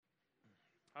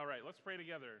All right, let's pray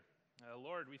together.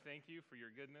 Lord, we thank you for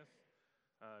your goodness,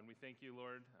 and we thank you,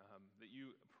 Lord, that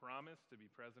you promise to be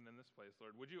present in this place.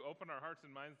 Lord, would you open our hearts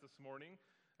and minds this morning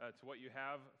to what you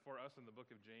have for us in the book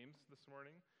of James this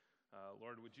morning?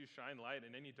 Lord, would you shine light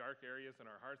in any dark areas in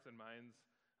our hearts and minds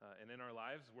and in our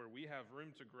lives where we have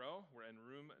room to grow, and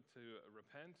room to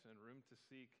repent, and room to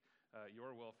seek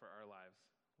your will for our lives.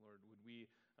 Lord, would we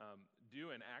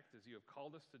do and act as you have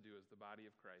called us to do as the body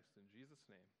of Christ. In Jesus'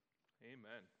 name.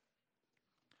 Amen.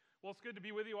 Well, it's good to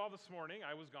be with you all this morning.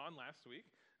 I was gone last week,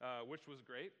 which was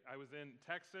great. I was in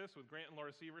Texas with Grant and Laura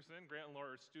Severson. Grant and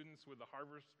Laura are students with the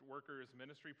Harvest Workers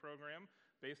Ministry Program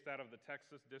based out of the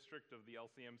Texas district of the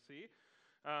LCMC.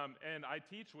 And I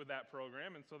teach with that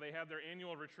program, and so they had their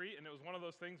annual retreat, and it was one of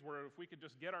those things where if we could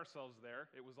just get ourselves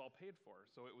there, it was all paid for.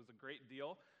 So it was a great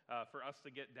deal for us to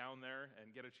get down there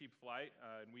and get a cheap flight.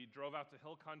 And we drove out to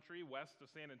Hill Country west of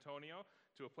San Antonio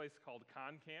to a place called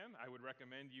Concan. I would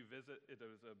recommend you visit. It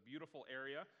is a beautiful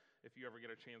area if you ever get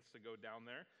a chance to go down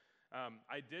there.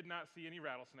 I did not see any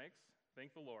rattlesnakes,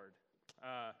 thank the Lord.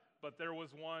 But there was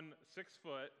one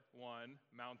 6-foot one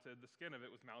mounted, the skin of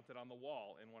it was mounted on the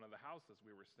wall in one of the houses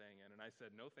we were staying in. And I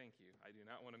said, no, thank you. I do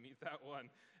not want to meet that one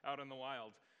out in the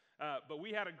wild. But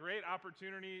we had a great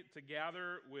opportunity to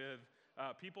gather with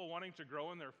people wanting to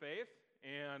grow in their faith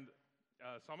and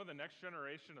some of the next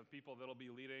generation of people that will be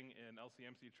leading in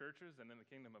LCMC churches and in the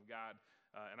kingdom of God.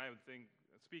 And I would think,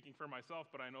 speaking for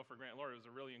myself, but I know for Grant and Laura, it was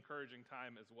a really encouraging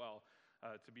time as well.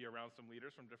 To be around some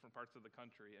leaders from different parts of the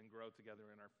country and grow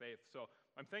together in our faith. So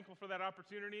I'm thankful for that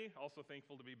opportunity, also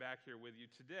thankful to be back here with you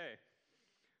today.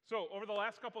 So over the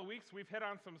last couple of weeks, we've hit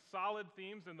on some solid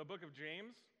themes in the book of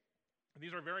James.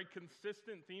 These are very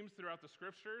consistent themes throughout the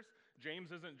scriptures. James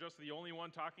isn't just the only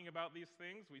one talking about these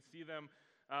things. We see them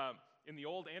in the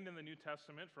Old and in the New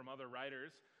Testament from other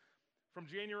writers. From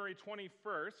January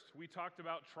 21st, we talked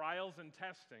about trials and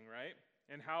testing, right?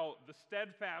 And how the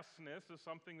steadfastness is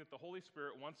something that the Holy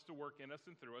Spirit wants to work in us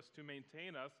and through us to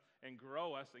maintain us and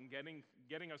grow us and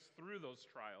getting us through those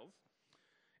trials.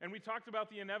 And we talked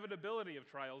about the inevitability of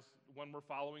trials when we're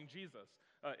following Jesus.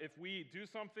 If we do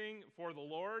something for the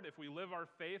Lord, if we live our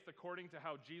faith according to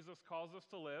how Jesus calls us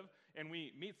to live, and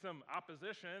we meet some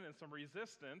opposition and some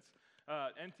resistance,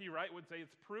 N.T. Wright would say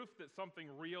it's proof that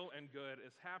something real and good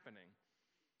is happening.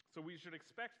 So we should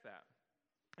expect that.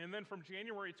 And then from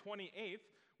January 28th,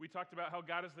 we talked about how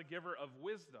God is the giver of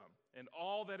wisdom and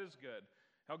all that is good.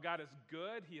 How God is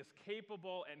good, He is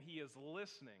capable, and He is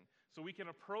listening. So we can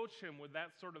approach Him with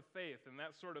that sort of faith and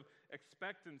that sort of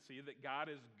expectancy that God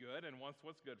is good and wants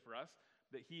what's good for us,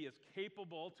 that He is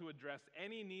capable to address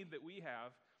any need that we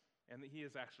have, and that He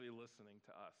is actually listening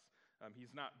to us.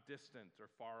 He's not distant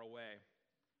or far away.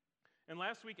 And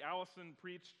last week, Allison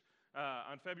preached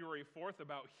on February 4th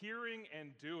about hearing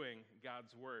and doing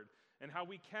God's word and how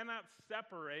we cannot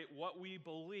separate what we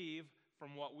believe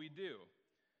from what we do.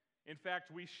 In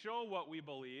fact, we show what we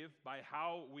believe by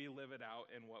how we live it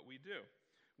out and what we do.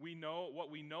 We know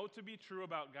what we know to be true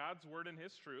about God's word and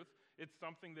His truth. It's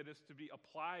something that is to be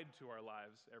applied to our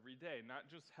lives every day,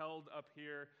 not just held up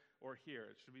here or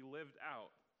here. It should be lived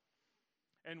out.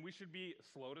 And we should be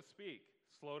slow to speak,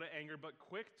 slow to anger, but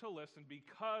quick to listen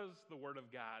because the word of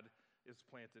God is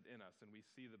planted in us, and we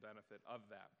see the benefit of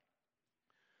that.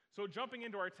 So jumping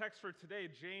into our text for today,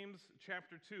 James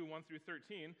chapter 2, 1 through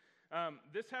 13,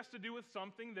 this has to do with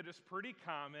something that is pretty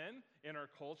common in our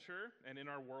culture and in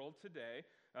our world today.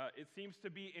 It seems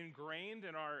to be ingrained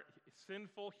in our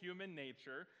sinful human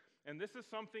nature, and this is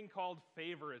something called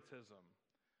favoritism,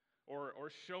 or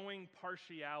showing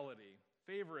partiality.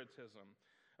 Favoritism.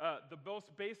 The most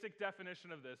basic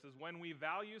definition of this is when we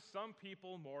value some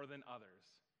people more than others.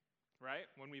 Right?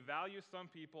 When we value some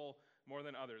people more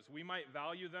than others. We might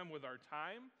value them with our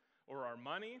time or our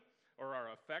money or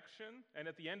our affection. And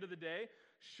at the end of the day,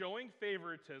 showing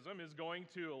favoritism is going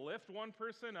to lift one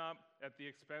person up at the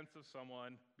expense of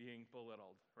someone being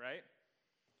belittled, right?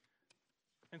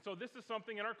 And so this is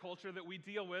something in our culture that we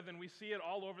deal with, and we see it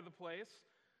all over the place.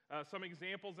 Some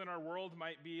examples in our world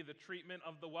might be the treatment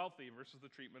of the wealthy versus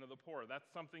the treatment of the poor. That's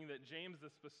something that James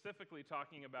is specifically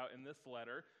talking about in this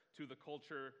letter to the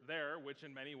culture there, which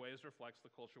in many ways reflects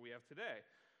the culture we have today.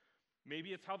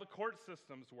 Maybe it's how the court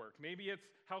systems work. Maybe it's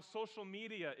how social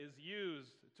media is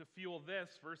used to fuel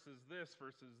this versus this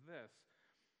versus this.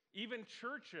 Even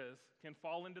churches can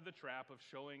fall into the trap of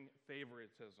showing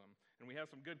favoritism. And we had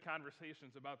some good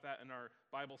conversations about that in our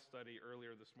Bible study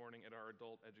earlier this morning at our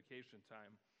adult education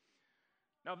time.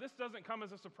 Now, this doesn't come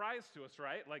as a surprise to us,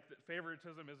 right? Like that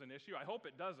favoritism is an issue. I hope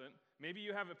it doesn't. Maybe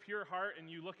you have a pure heart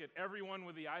and you look at everyone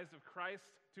with the eyes of Christ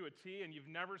to a T and you've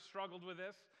never struggled with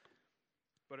this.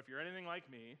 But if you're anything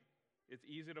like me, it's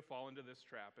easy to fall into this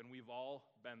trap, and we've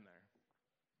all been there.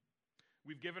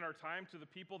 We've given our time to the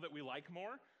people that we like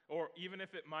more, or even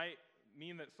if it might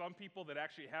mean that some people that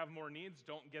actually have more needs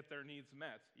don't get their needs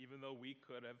met, even though we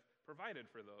could have provided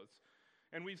for those.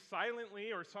 And we've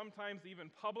silently, or sometimes even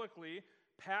publicly,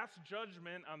 passed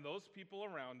judgment on those people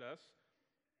around us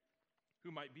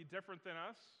who might be different than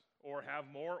us, or have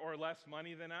more or less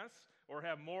money than us, or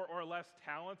have more or less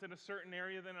talent in a certain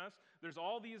area than us. There's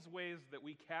all these ways that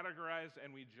we categorize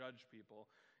and we judge people.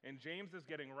 And James is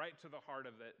getting right to the heart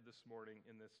of it this morning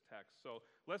in this text. So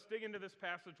let's dig into this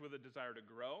passage with a desire to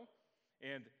grow.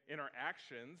 And in our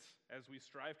actions, as we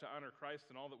strive to honor Christ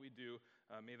in all that we do,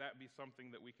 may that be something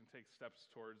that we can take steps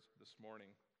towards this morning.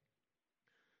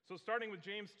 So starting with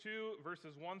James 2,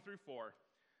 verses 1 through 4.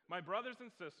 My brothers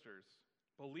and sisters,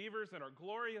 believers in our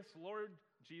glorious Lord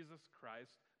Jesus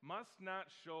Christ, must not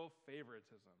show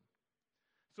favoritism.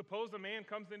 Suppose a man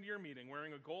comes into your meeting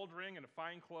wearing a gold ring and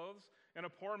fine clothes, and a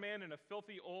poor man in a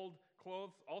filthy old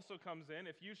clothes also comes in.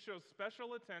 If you show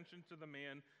special attention to the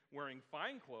man wearing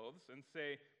fine clothes and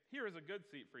say, "Here is a good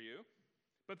seat for you,"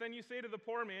 but then you say to the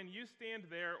poor man, "You stand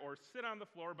there or sit on the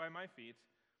floor by my feet,"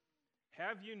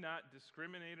 have you not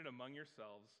discriminated among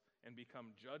yourselves and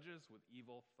become judges with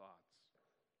evil thoughts?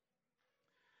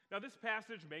 Now, this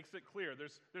passage makes it clear.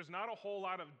 There's not a whole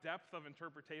lot of depth of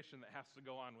interpretation that has to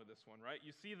go on with this one, right?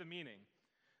 You see the meaning.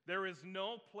 There is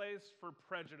no place for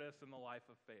prejudice in the life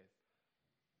of faith.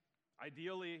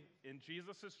 Ideally, in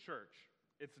Jesus' church,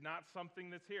 it's not something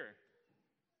that's here.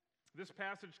 This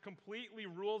passage completely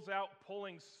rules out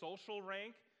pulling social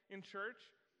rank in church,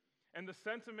 and the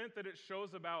sentiment that it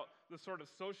shows about the sort of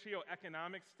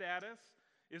socioeconomic status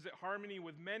is at harmony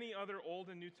with many other Old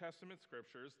and New Testament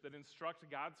scriptures that instruct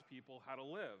God's people how to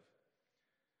live.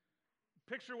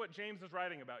 Picture what James is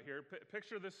writing about here.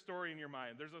 Picture this story in your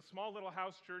mind. There's a small little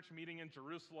house church meeting in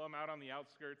Jerusalem out on the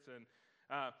outskirts, and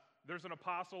there's an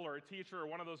apostle or a teacher or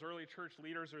one of those early church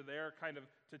leaders are there kind of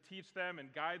to teach them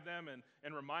and guide them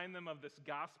and remind them of this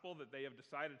gospel that they have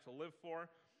decided to live for.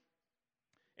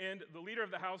 And the leader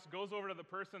of the house goes over to the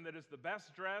person that is the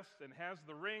best dressed and has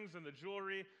the rings and the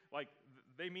jewelry, like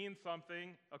they mean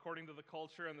something according to the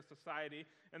culture and the society,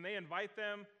 and they invite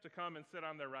them to come and sit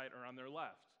on their right or on their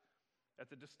left, at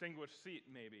the distinguished seat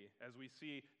maybe, as we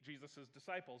see Jesus'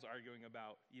 disciples arguing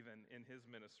about even in his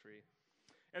ministry.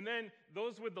 And then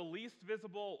those with the least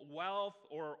visible wealth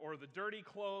or the dirty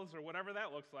clothes or whatever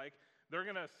that looks like, they're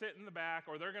going to sit in the back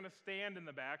or they're going to stand in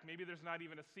the back. Maybe there's not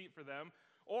even a seat for them.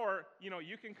 Or,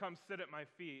 you can come sit at my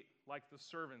feet like the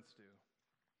servants do.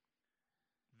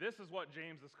 This is what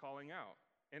James is calling out.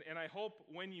 And I hope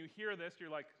when you hear this, you're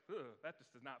like, that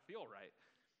just does not feel right.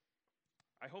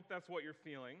 I hope that's what you're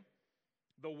feeling.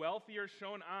 The wealthy are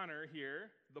shown honor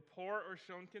here. The poor are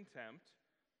shown contempt.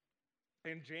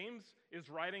 And James is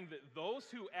writing that those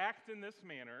who act in this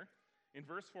manner, in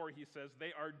verse 4 he says,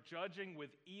 they are judging with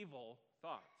evil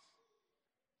thoughts.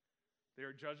 They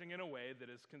are judging in a way that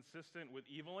is consistent with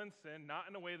evil and sin, not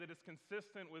in a way that is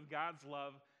consistent with God's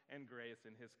love and grace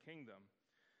in his kingdom.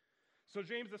 So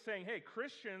James is saying, hey,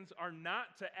 Christians are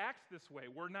not to act this way.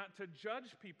 We're not to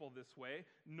judge people this way,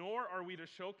 nor are we to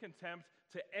show contempt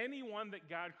to anyone that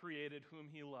God created whom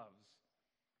he loves.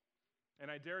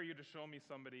 And I dare you to show me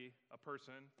somebody, a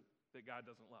person, that God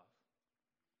doesn't love.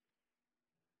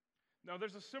 Now,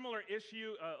 there's a similar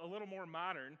issue, a little more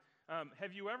modern.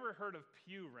 Have you ever heard of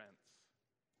pew rents?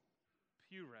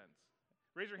 Pew rents.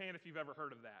 Raise your hand if you've ever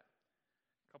heard of that.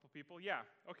 A couple people? Yeah.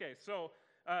 Okay, so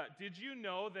did you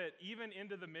know that even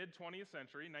into the mid-20th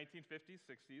century, 1950s,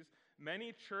 60s,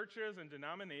 many churches and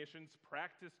denominations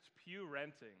practiced pew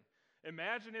renting?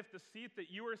 Imagine if the seat that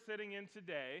you are sitting in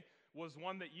today was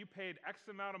one that you paid X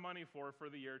amount of money for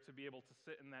the year to be able to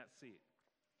sit in that seat.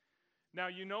 Now,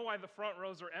 you know why the front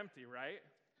rows are empty, right?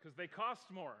 Because they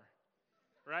cost more,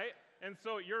 right? And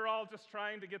so you're all just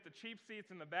trying to get the cheap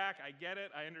seats in the back. I get it.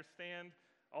 I understand.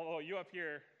 Oh, you up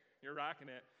here, you're rocking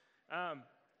it.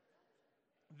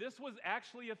 This was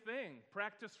actually a thing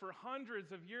practiced for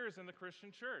hundreds of years in the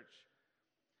Christian church.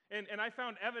 And I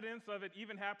found evidence of it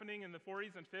even happening in the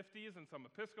 40s and 50s in some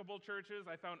Episcopal churches.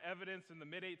 I found evidence in the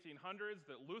mid-1800s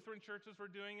that Lutheran churches were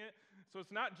doing it. So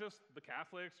it's not just the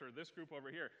Catholics or this group over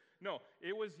here. No,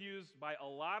 it was used by a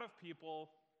lot of people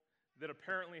that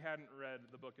apparently hadn't read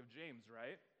the book of James,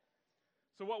 right?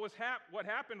 So what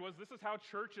happened was this is how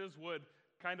churches would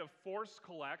kind of force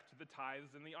collect the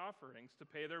tithes and the offerings to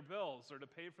pay their bills or to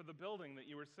pay for the building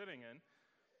that you were sitting in.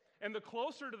 And the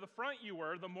closer to the front you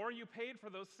were, the more you paid for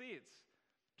those seats.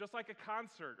 just like a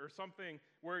concert or something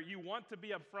where you want to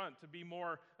be up front, to be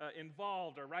more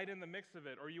involved or right in the mix of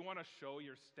it, or you want to show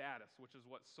your status, which is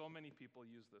what so many people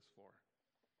use this for.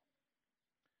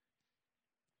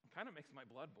 It kind of makes my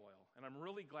blood boil, and I'm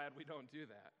really glad we don't do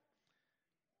that.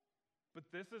 But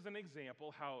this is an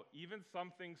example how even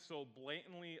something so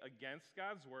blatantly against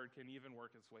God's word can even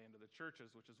work its way into the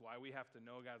churches, which is why we have to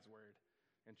know God's word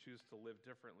and choose to live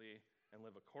differently and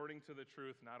live according to the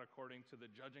truth, not according to the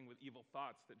judging with evil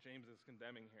thoughts that James is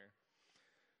condemning here.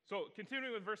 So,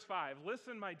 continuing with verse 5,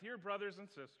 listen, my dear brothers and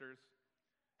sisters,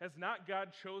 has not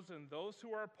God chosen those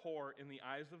who are poor in the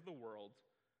eyes of the world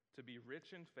to be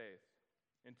rich in faith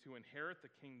and to inherit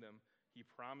the kingdom he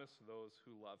promised those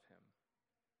who love him?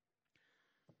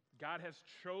 God has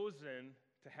chosen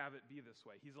to have it be this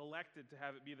way. He's elected to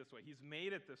have it be this way. He's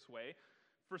made it this way.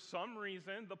 For some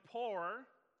reason, the poor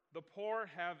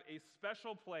have a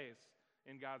special place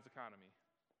in God's economy.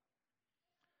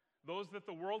 Those that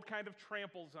the world kind of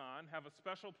tramples on have a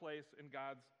special place in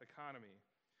God's economy.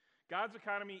 God's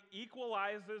economy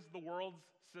equalizes the world's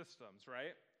systems,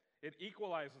 right? It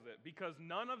equalizes it because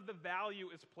none of the value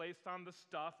is placed on the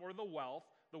stuff or the wealth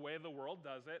the way the world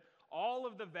does it. All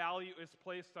of the value is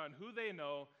placed on who they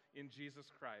know in Jesus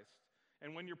Christ.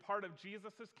 And when you're part of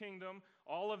Jesus' kingdom,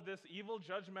 all of this evil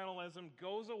judgmentalism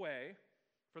goes away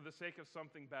for the sake of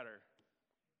something better.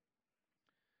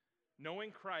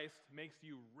 Knowing Christ makes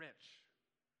you rich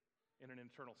in an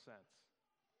internal sense.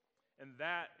 And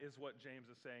that is what James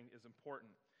is saying is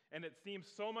important. And it seems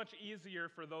so much easier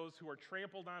for those who are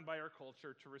trampled on by our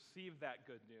culture to receive that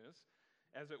good news,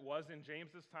 as it was in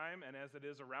James's time and as it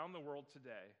is around the world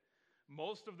today.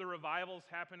 Most of the revivals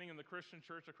happening in the Christian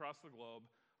church across the globe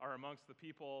are amongst the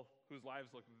people whose lives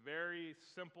look very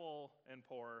simple and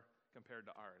poor compared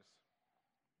to ours.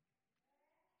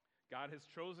 God has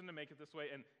chosen to make it this way,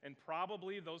 and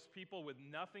probably those people with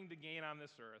nothing to gain on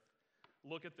this earth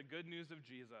look at the good news of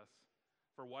Jesus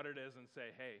for what it is and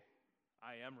say, hey,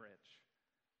 I am rich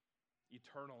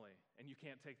eternally, and you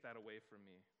can't take that away from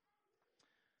me.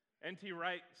 N.T.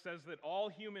 Wright says that all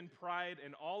human pride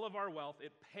and all of our wealth,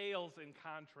 it pales in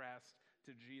contrast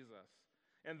to Jesus.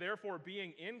 And therefore,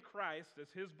 being in Christ as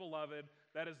his beloved,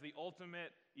 that is the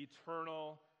ultimate,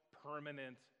 eternal,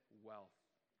 permanent wealth.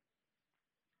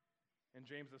 And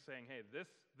James is saying, hey,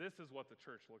 this is what the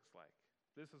church looks like.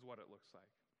 This is what it looks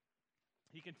like.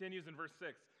 He continues in verse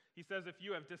 6. He says, if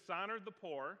you have dishonored the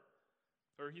poor,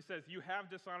 or he says, you have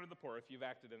dishonored the poor if you've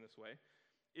acted in this way,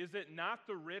 is it not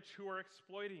the rich who are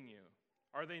exploiting you?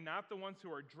 Are they not the ones who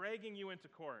are dragging you into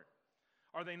court?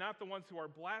 Are they not the ones who are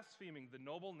blaspheming the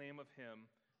noble name of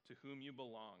him to whom you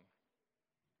belong?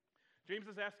 James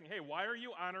is asking, hey, why are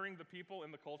you honoring the people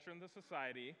in the culture and the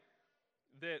society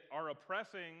that are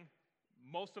oppressing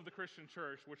most of the Christian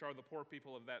church, which are the poor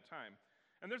people of that time?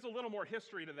 And there's a little more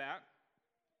history to that.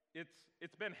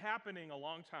 It's been happening a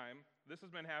long time. This has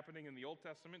been happening in the Old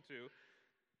Testament too,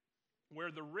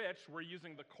 where the rich were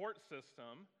using the court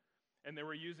system, and they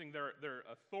were using their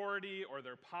authority or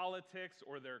their politics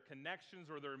or their connections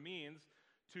or their means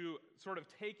to sort of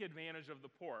take advantage of the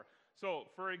poor.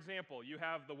 So, for example, you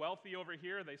have the wealthy over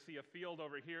here. They see a field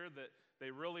over here that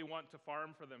they really want to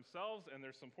farm for themselves, and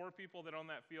there's some poor people that own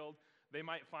that field. They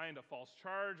might find a false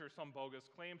charge or some bogus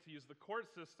claim to use the court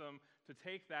system to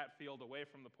take that field away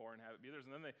from the poor and have it be theirs,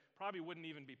 and then they probably wouldn't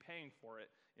even be paying for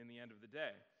it in the end of the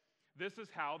day. This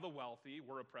is how the wealthy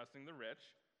were oppressing the rich.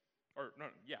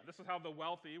 This is how the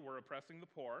wealthy were oppressing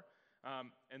the poor,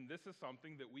 and this is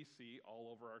something that we see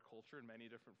all over our culture in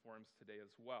many different forms today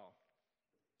as well.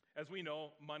 As we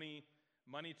know, money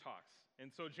talks. And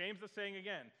so James is saying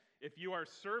again, if you are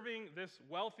serving this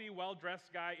wealthy,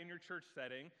 well-dressed guy in your church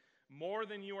setting more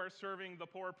than you are serving the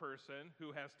poor person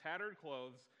who has tattered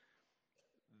clothes,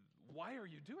 why are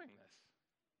you doing this?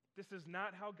 This is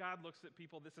not how God looks at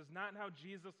people. This is not how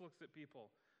Jesus looks at people.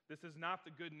 This is not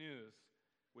the good news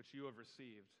which you have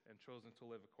received and chosen to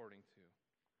live according to.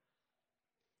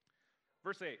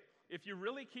 Verse 8, if you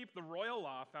really keep the royal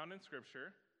law found in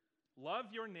Scripture, love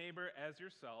your neighbor as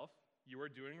yourself, you are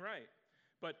doing right.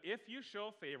 But if you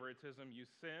show favoritism, you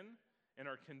sin and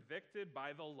are convicted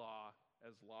by the law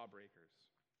as lawbreakers.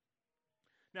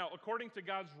 Now, according to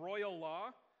God's royal law,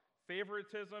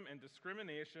 favoritism and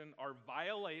discrimination are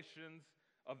violations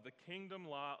of the kingdom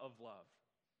law of love.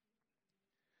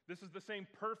 This is the same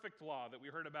perfect law that we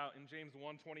heard about in James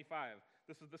 1:25.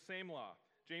 This is the same law.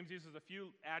 James uses a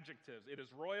few adjectives. It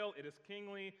is royal, it is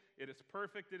kingly, it is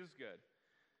perfect, it is good.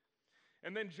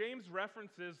 And then James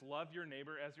references love your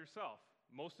neighbor as yourself.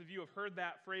 Most of you have heard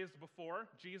that phrase before.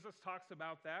 Jesus talks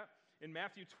about that. In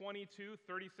Matthew 22,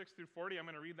 36 through 40, I'm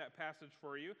going to read that passage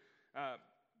for you.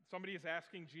 somebody is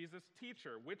asking Jesus,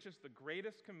 "Teacher, which is the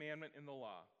greatest commandment in the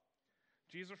law?"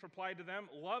 Jesus replied to them,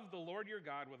 "Love the Lord your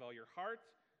God with all your heart,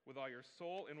 with all your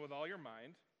soul, and with all your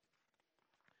mind.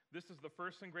 This is the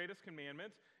first and greatest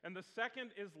commandment, and the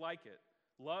second is like it.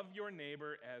 Love your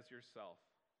neighbor as yourself.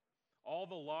 All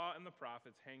the law and the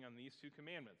prophets hang on these two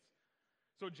commandments."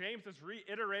 So James is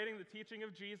reiterating the teaching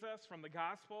of Jesus from the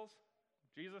Gospels.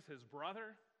 Jesus, his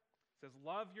brother, says,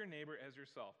 love your neighbor as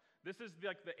yourself. This is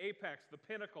like the apex, the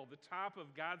pinnacle, the top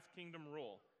of God's kingdom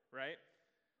rule, right?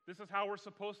 This is how we're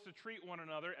supposed to treat one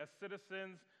another as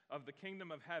citizens of the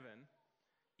kingdom of heaven,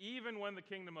 even when the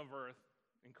kingdom of earth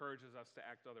encourages us to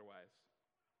act otherwise.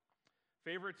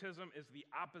 Favoritism is the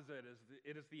opposite,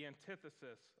 it is the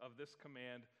antithesis of this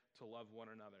command to love one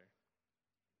another.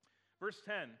 Verse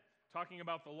 10, talking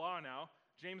about the law now,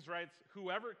 James writes,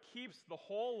 "Whoever keeps the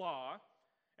whole law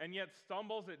and yet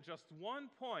stumbles at just one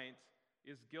point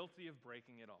is guilty of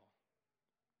breaking it all.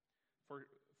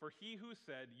 For he who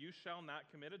said, 'You shall not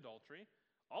commit adultery,'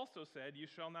 also said, 'You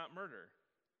shall not murder.'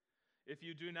 If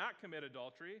you do not commit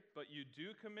adultery, but you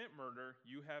do commit murder,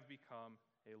 you have become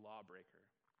a lawbreaker."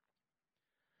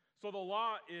 So the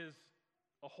law is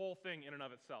a whole thing in and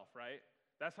of itself, right?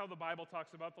 That's how the Bible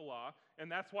talks about the law,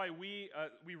 and that's why we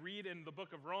read in the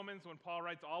book of Romans when Paul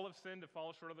writes, "All have sinned to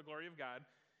fall short of the glory of God."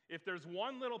 If there's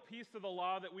one little piece of the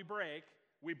law that we break,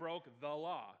 we broke the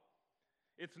law.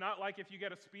 It's not like if you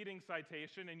get a speeding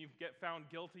citation and you get found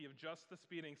guilty of just the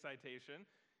speeding citation.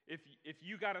 If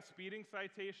you got a speeding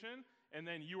citation and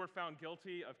then you were found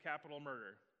guilty of capital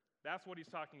murder, that's what he's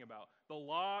talking about. The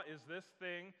law is this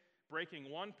thing. Breaking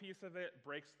one piece of it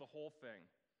breaks the whole thing.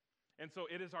 And so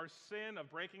it is our sin of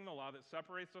breaking the law that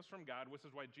separates us from God, which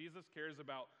is why Jesus cares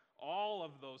about all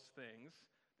of those things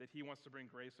that he wants to bring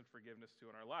grace and forgiveness to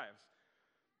in our lives.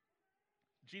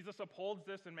 Jesus upholds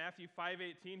this in Matthew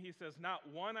 5:18. He says, "Not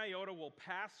one iota will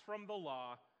pass from the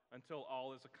law until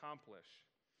all is accomplished."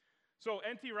 So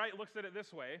N.T. Wright looks at it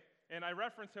this way, and I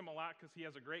reference him a lot because he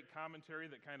has a great commentary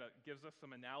that kind of gives us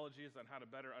some analogies on how to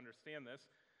better understand this.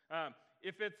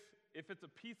 If it's a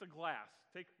piece of glass,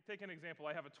 take an example.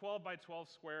 I have a 12 by 12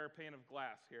 square pane of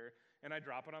glass here, and I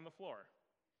drop it on the floor.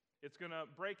 It's going to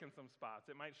break in some spots.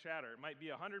 It might shatter. It might be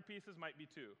 100 pieces, might be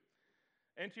 2.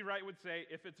 N.T. Wright would say,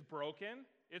 if it's broken,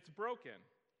 it's broken.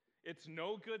 It's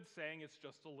no good saying it's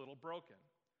just a little broken.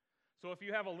 So if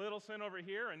you have a little sin over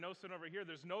here and no sin over here,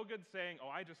 there's no good saying, "Oh,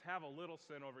 I just have a little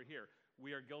sin over here."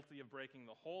 We are guilty of breaking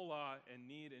the whole law and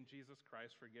need in Jesus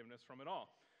Christ forgiveness from it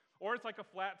all. Or it's like a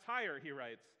flat tire, he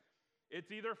writes.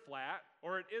 It's either flat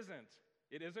or it isn't.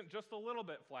 It isn't just a little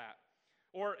bit flat.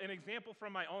 Or an example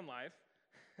from my own life.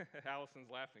 Allison's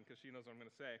laughing because she knows what I'm going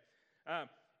to say.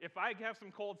 If I have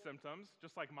some cold symptoms,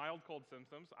 just like mild cold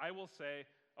symptoms, I will say,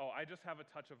 "Oh, I just have a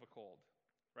touch of a cold."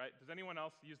 Right? Does anyone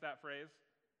else use that phrase?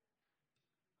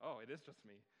 Oh, it is just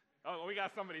me. Oh, we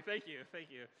got somebody. Thank you.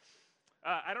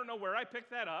 I don't know where I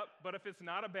picked that up, but if it's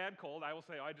not a bad cold, I will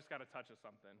say, "Oh, I just got a touch of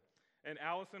something." And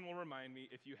Allison will remind me,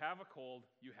 if you have a cold,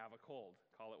 you have a cold.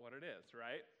 Call it what it is,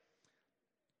 right?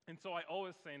 And so I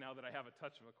always say now that I have a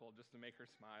touch of a cold just to make her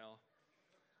smile.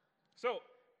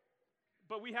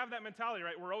 But we have that mentality,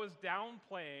 right? We're always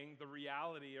downplaying the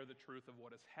reality or the truth of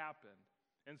what has happened.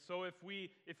 And so if we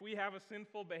have a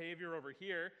sinful behavior over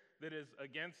here that is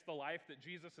against the life that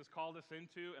Jesus has called us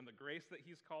into and the grace that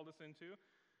he's called us into,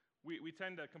 we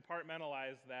tend to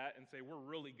compartmentalize that and say, we're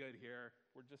really good here.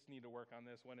 We just need to work on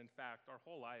this, when in fact, our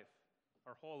whole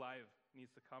life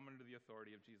needs to come under the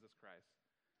authority of Jesus Christ.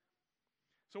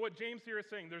 So what James here is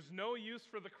saying, there's no use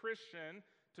for the Christian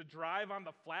to drive on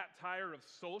the flat tire of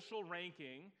social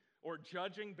ranking or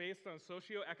judging based on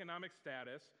socioeconomic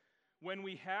status when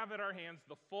we have at our hands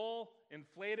the full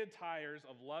inflated tires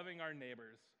of loving our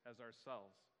neighbors as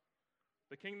ourselves.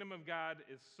 The kingdom of God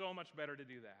is so much better to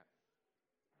do that.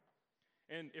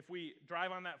 And if we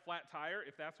drive on that flat tire,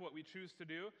 if that's what we choose to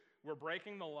do, we're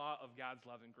breaking the law of God's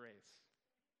love and grace.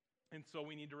 And so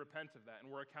we need to repent of that.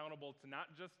 And we're accountable to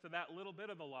not just to that little bit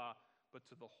of the law, but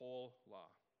to the whole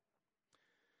law.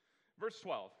 Verse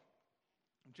 12,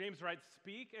 James writes,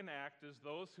 "Speak and act as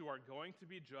those who are going to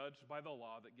be judged by the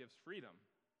law that gives freedom,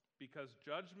 because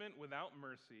judgment without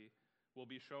mercy will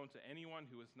be shown to anyone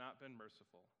who has not been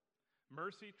merciful.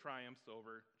 Mercy triumphs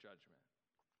over judgment."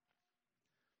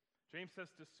 James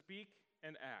says to speak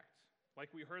and act.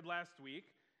 Like we heard last week,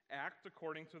 act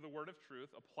according to the word of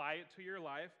truth. Apply it to your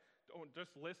life. Don't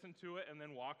just listen to it and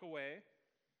then walk away.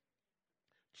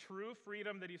 True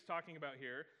freedom that he's talking about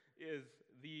here is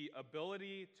the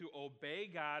ability to obey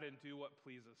God and do what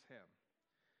pleases him.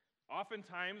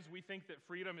 Oftentimes, we think that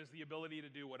freedom is the ability to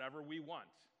do whatever we want,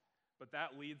 but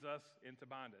that leads us into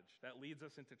bondage. That leads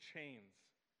us into chains.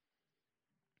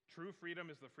 True freedom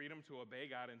is the freedom to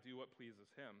obey God and do what pleases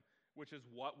Him, which is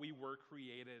what we were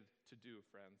created to do,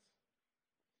 friends.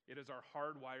 It is our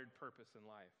hardwired purpose in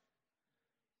life,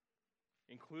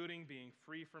 including being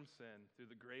free from sin through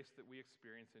the grace that we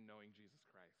experience in knowing Jesus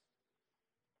Christ.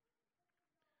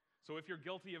 So if you're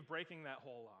guilty of breaking that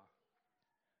whole law,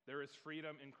 there is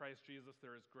freedom in Christ Jesus,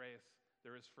 there is grace,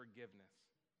 there is forgiveness.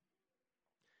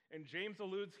 And James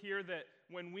alludes here that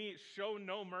when we show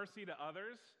no mercy to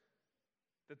others,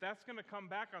 that's going to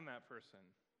come back on that person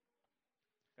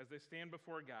as they stand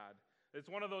before God.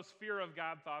 It's one of those fear of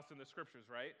God thoughts in the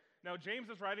scriptures, right? Now, James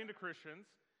is writing to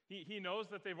Christians. He knows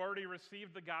that they've already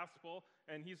received the gospel,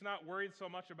 and he's not worried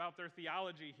so much about their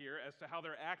theology here as to how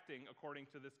they're acting according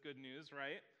to this good news,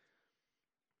 right?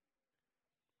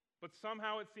 But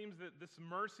somehow it seems that this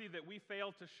mercy that we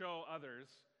fail to show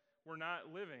others, we're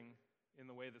not living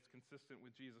in the way that's consistent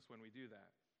with Jesus when we do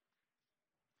that.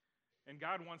 And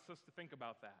God wants us to think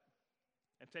about that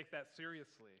and take that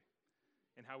seriously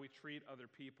in how we treat other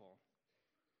people.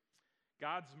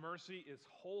 God's mercy is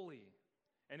holy,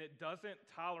 and it doesn't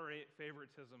tolerate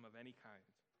favoritism of any kind.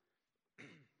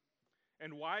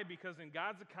 And why? Because in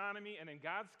God's economy and in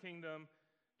God's kingdom,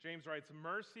 James writes,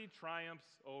 mercy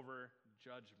triumphs over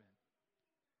judgment.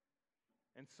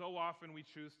 And so often we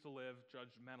choose to live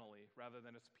judgmentally rather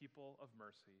than as people of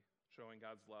mercy, showing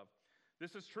God's love.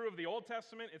 This is true of the Old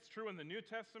Testament, it's true in the New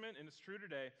Testament, and it's true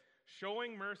today.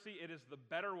 Showing mercy, it is the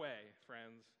better way,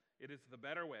 friends. It is the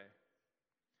better way,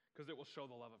 because it will show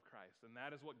the love of Christ, and that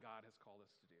is what God has called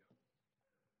us to do.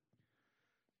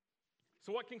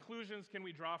 So what conclusions can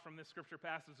we draw from this scripture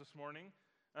passage this morning?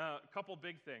 A couple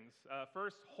big things.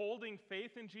 First, holding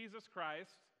faith in Jesus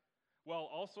Christ, while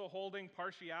also holding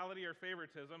partiality or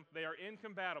favoritism, they are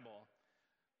incompatible.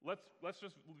 Let's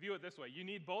just view it this way. You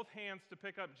need both hands to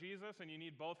pick up Jesus, and you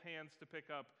need both hands to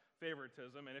pick up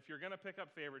favoritism. And if you're going to pick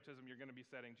up favoritism, you're going to be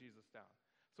setting Jesus down.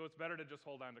 So it's better to just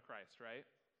hold on to Christ, right?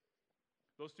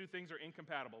 Those two things are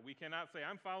incompatible. We cannot say,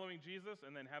 I'm following Jesus,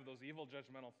 and then have those evil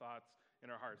judgmental thoughts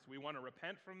in our hearts. We want to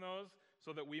repent from those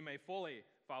so that we may fully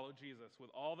follow Jesus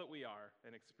with all that we are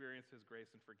and experience His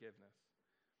grace and forgiveness.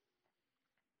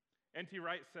 N.T.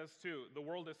 Wright says, too, the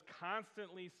world is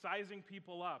constantly sizing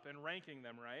people up and ranking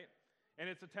them, right? And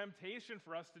it's a temptation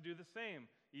for us to do the same,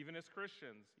 even as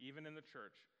Christians, even in the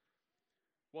church.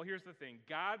 Well, here's the thing.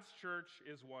 God's church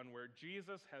is one where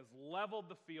Jesus has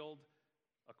leveled the field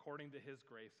according to His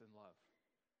grace and love.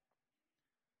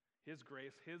 His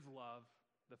grace, His love,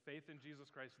 the faith in Jesus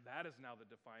Christ, that is now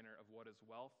the definer of what is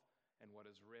wealth and what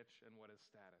is rich and what is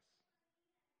status.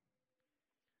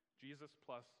 Jesus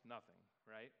plus nothing,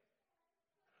 right?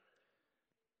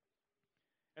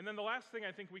 And then the last thing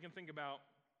I think we can think about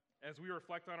as we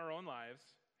reflect on our own lives,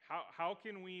 how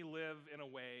can we live in a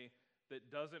way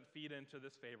that doesn't feed into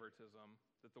this favoritism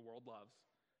that the world loves?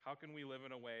 How can we live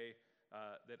in a way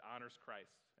that honors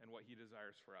Christ and what He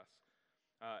desires for us?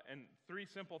 And three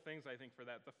simple things, I think, for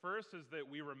that. The first is that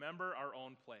we remember our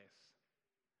own place.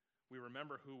 We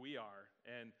remember who we are.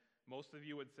 And most of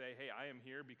you would say, hey, I am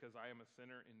here because I am a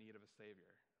sinner in need of a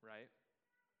Savior, right?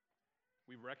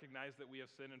 We've recognized that we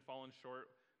have sinned and fallen short.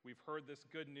 We've heard this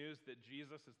good news that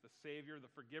Jesus is the Savior,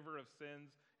 the forgiver of sins,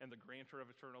 and the grantor of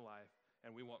eternal life,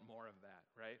 and we want more of that,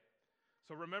 right?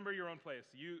 So remember your own place.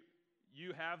 You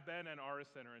have been and are a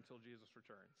sinner until Jesus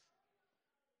returns.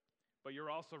 But you're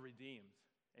also redeemed,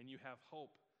 and you have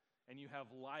hope, and you have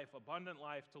life, abundant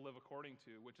life to live according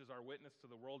to, which is our witness to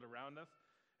the world around us,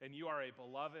 and you are a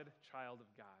beloved child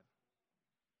of God.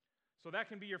 So that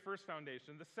can be your first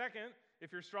foundation. The second,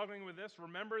 if you're struggling with this,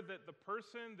 remember that the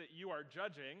person that you are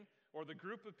judging, or the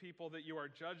group of people that you are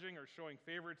judging or showing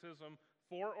favoritism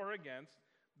for or against,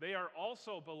 they are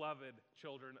also beloved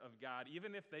children of God,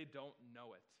 even if they don't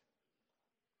know it.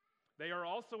 They are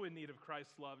also in need of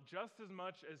Christ's love just as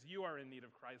much as you are in need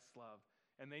of Christ's love,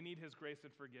 and they need His grace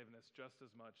and forgiveness just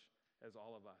as much as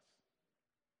all of us.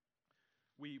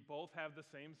 We both have the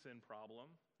same sin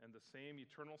problem, and the same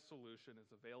eternal solution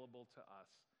is available to us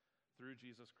through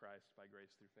Jesus Christ by grace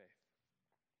through faith.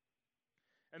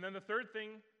 And then the third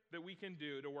thing that we can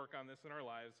do to work on this in our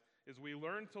lives is we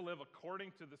learn to live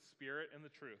according to the Spirit and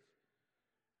the truth.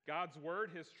 God's word,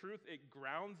 His truth, it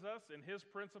grounds us in His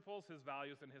principles, His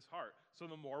values, and His heart. So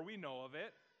the more we know of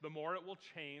it, the more it will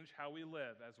change how we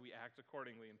live as we act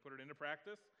accordingly and put it into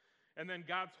practice. And then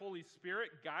God's Holy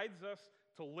Spirit guides us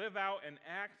to live out and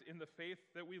act in the faith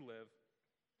that we live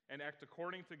and act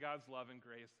according to God's love and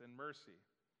grace and mercy.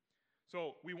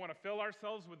 So we want to fill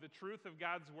ourselves with the truth of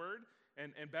God's word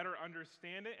and better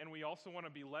understand it, and we also want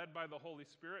to be led by the Holy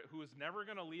Spirit, who is never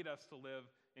going to lead us to live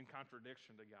in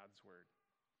contradiction to God's word.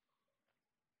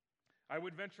 I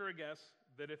would venture a guess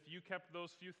that if you kept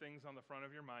those few things on the front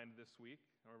of your mind this week,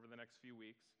 or over the next few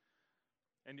weeks,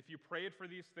 and if you prayed for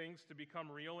these things to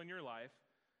become real in your life,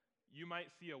 you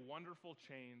might see a wonderful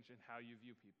change in how you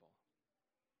view people.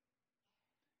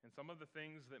 And some of the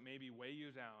things that maybe weigh you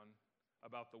down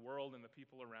about the world and the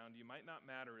people around you might not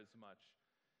matter as much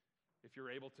if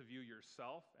you're able to view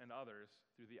yourself and others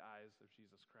through the eyes of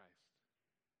Jesus Christ.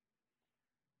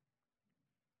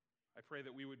 I pray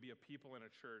that we would be a people in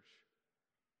a church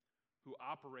who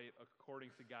operate according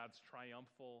to God's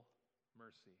triumphal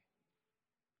mercy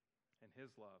and His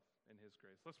love and His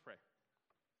grace. Let's pray.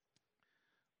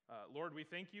 Lord, we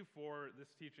thank you for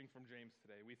this teaching from James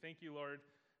today. We thank you, Lord,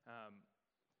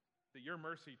 that your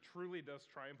mercy truly does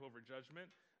triumph over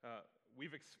judgment.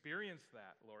 We've experienced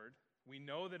that, Lord. We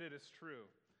know that it is true.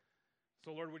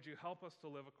 So, Lord, would you help us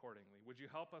to live accordingly? Would you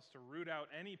help us to root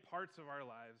out any parts of our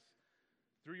lives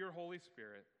through your Holy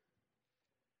Spirit?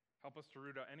 Help us to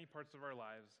root out any parts of our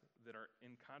lives that are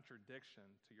in contradiction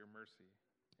to your mercy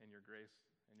and your grace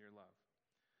and your love.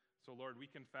 So, Lord, we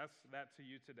confess that to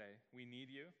you today. We need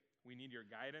you. We need your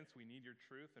guidance. We need your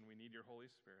truth. And we need your Holy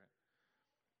Spirit.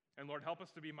 And, Lord, help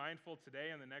us to be mindful today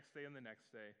and the next day and the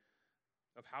next day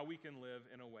of how we can live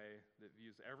in a way that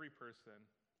views every person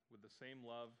with the same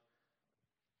love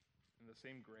and the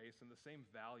same grace and the same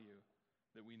value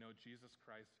that we know Jesus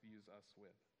Christ views us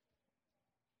with.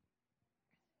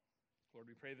 Lord,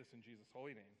 we pray this in Jesus'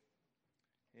 holy name.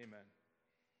 Amen.